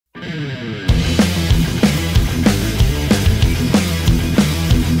Welcome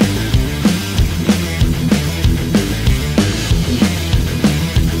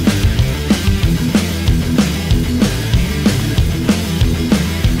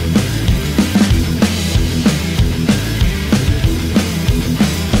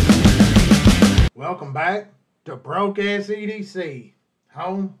back to Broke Ass EDC,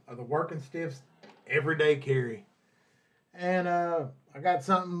 home of the working stiffs everyday carry. And I got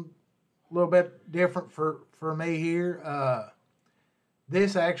something a little bit different for me here.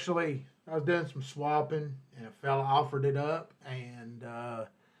 This actually, I was doing some swapping and a fella offered it up, and I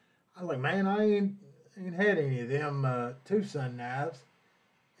was like, man, I ain't had any of them Twosun knives.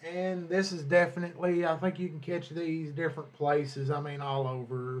 And this is definitely, I think you can catch these different places. I mean, all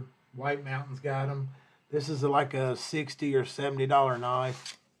over. White Mountain's got them. This is like a $60 or $70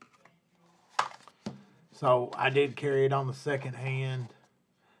 knife. So I did carry it on the second hand.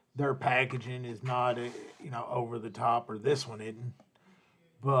 Their packaging is not, over the top, or this one isn't.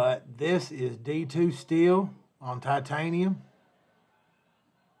 But this is D2 steel on titanium.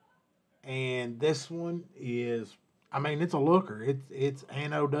 And this one is, I mean, it's a looker. It's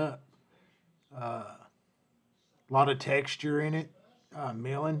anoded up. A lot of texture in it,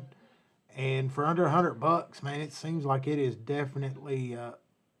 milling. And for under $100, man, it seems like it is definitely a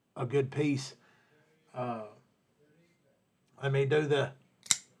good piece. Let me do the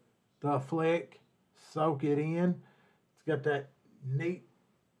flick, soak it in. It's got that neat,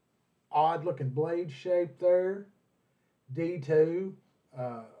 odd-looking blade shape there. D2,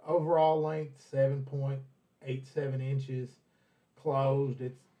 overall length 7.87 inches. Closed,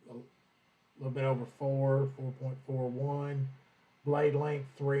 it's a little bit over 4.41. Blade length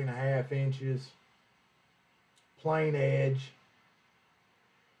 3.5 inches. Plain edge.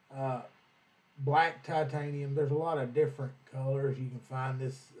 Black titanium. There's a lot of different colors. You can find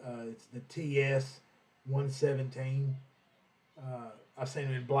this. It's the TS 117. I've seen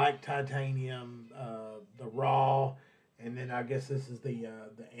it in black titanium, the raw, and then I guess this is the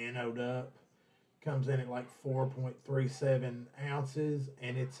anode up. Comes in at like 4.37 ounces,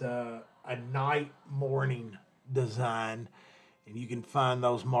 and it's a night morning design. And you can find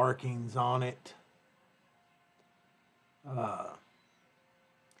those markings on it.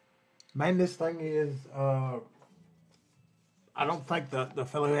 Man, this thing is, I don't think the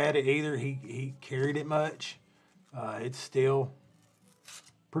fellow who had it either, he carried it much. It's still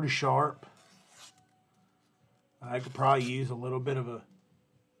pretty sharp. I could probably use a little bit of a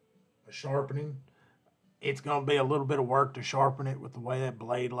sharpening. It's going to be a little bit of work to sharpen it with the way that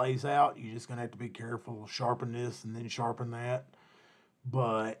blade lays out. You're just going to have to be careful. Sharpen this and then sharpen that.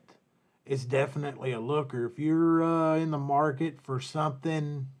 But it's definitely a looker. If you're in the market for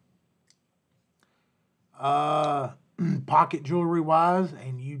something pocket jewelry wise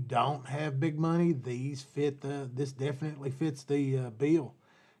and you don't have big money, this definitely fits the bill.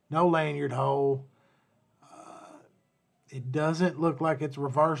 No lanyard hole. It doesn't look like it's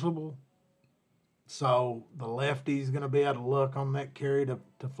reversible. So the lefty's going to be able to look on that carry to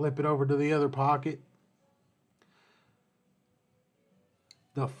flip it over to the other pocket.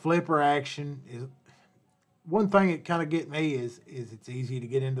 The flipper action is one thing that kind of get me is it's easy to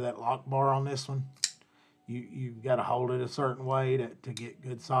get into that lock bar on this one. You've got to hold it a certain way to get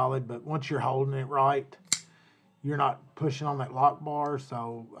good solid, but once you're holding it right, you're not pushing on that lock bar.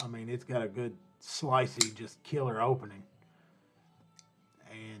 So I mean, it's got a good slicey, just killer opening.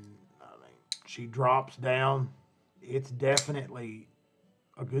 And she drops down. It's definitely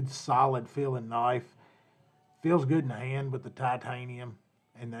a good solid feeling knife. Feels good in the hand with the titanium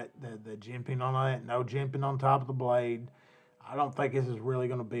and the jimping on it. No jimping on top of the blade. I don't think this is really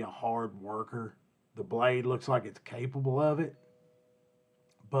going to be a hard worker. The blade looks like it's capable of it,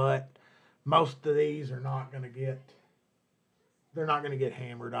 but most of these are not going to get. They're not going to get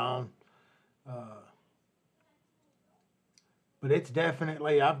hammered on. But it's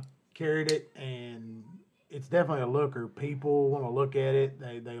definitely, I've carried it, and it's definitely a looker. People want to look at it.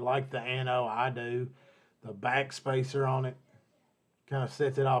 They like the ano. I do. The back spacer on it kind of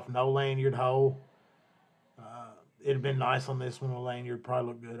sets it off. No lanyard hole. It'd have been nice on this one. A lanyard probably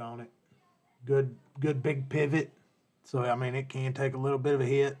look good on it. Good big pivot. So, I mean, it can take a little bit of a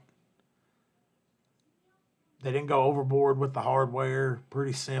hit. They didn't go overboard with the hardware.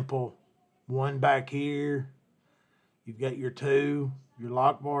 Pretty simple. One back here. You've got your two, your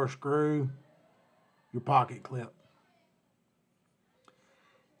lock bar screw, your pocket clip.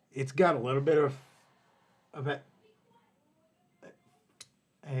 It's got a little bit of it,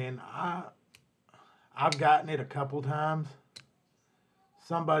 and I've gotten it a couple times.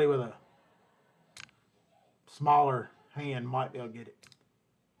 Somebody with a smaller hand might be able to get it.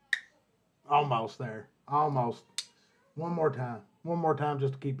 Almost there. Almost. One more time. One more time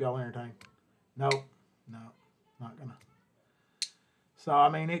just to keep y'all entertained. Nope. No. Not gonna. So, I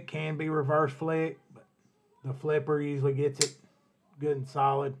mean, it can be reverse flick, but the flipper usually gets it good and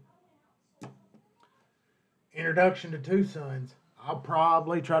solid. Introduction to Twosuns. I'll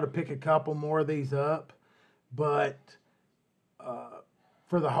probably try to pick a couple more of these up, but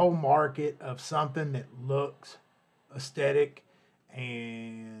for the whole market of something that looks aesthetic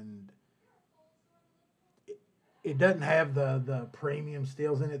and it doesn't have the premium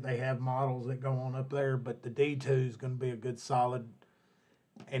steels in it. They have models that go on up there, but the D2 is going to be a good solid,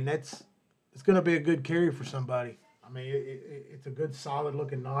 and it's going to be a good carry for somebody. I mean, it's a good solid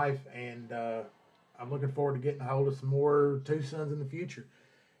looking knife, and I'm looking forward to getting a hold of some more Twosuns in the future.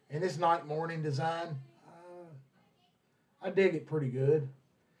 And this night morning design, I dig it pretty good.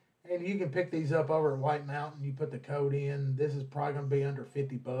 And you can pick these up over at White Mountain. You put the code in. This is probably going to be under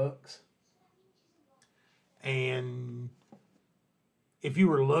 $50. And if you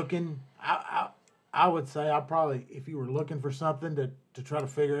were looking, I would say I probably, if you were looking for something to try to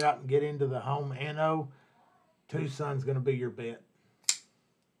figure out and get into the home anno, Twosun's going to be your bet.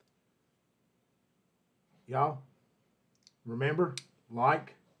 Y'all, remember,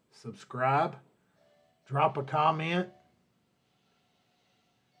 like, subscribe, drop a comment.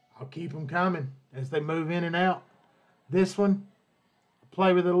 I'll keep them coming as they move in and out. This one,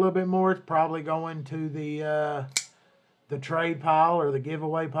 play with it a little bit more. It's probably going to the trade pile or the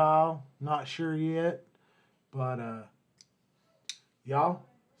giveaway pile. Not sure yet. But y'all,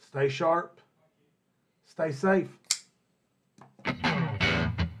 stay sharp. Stay safe.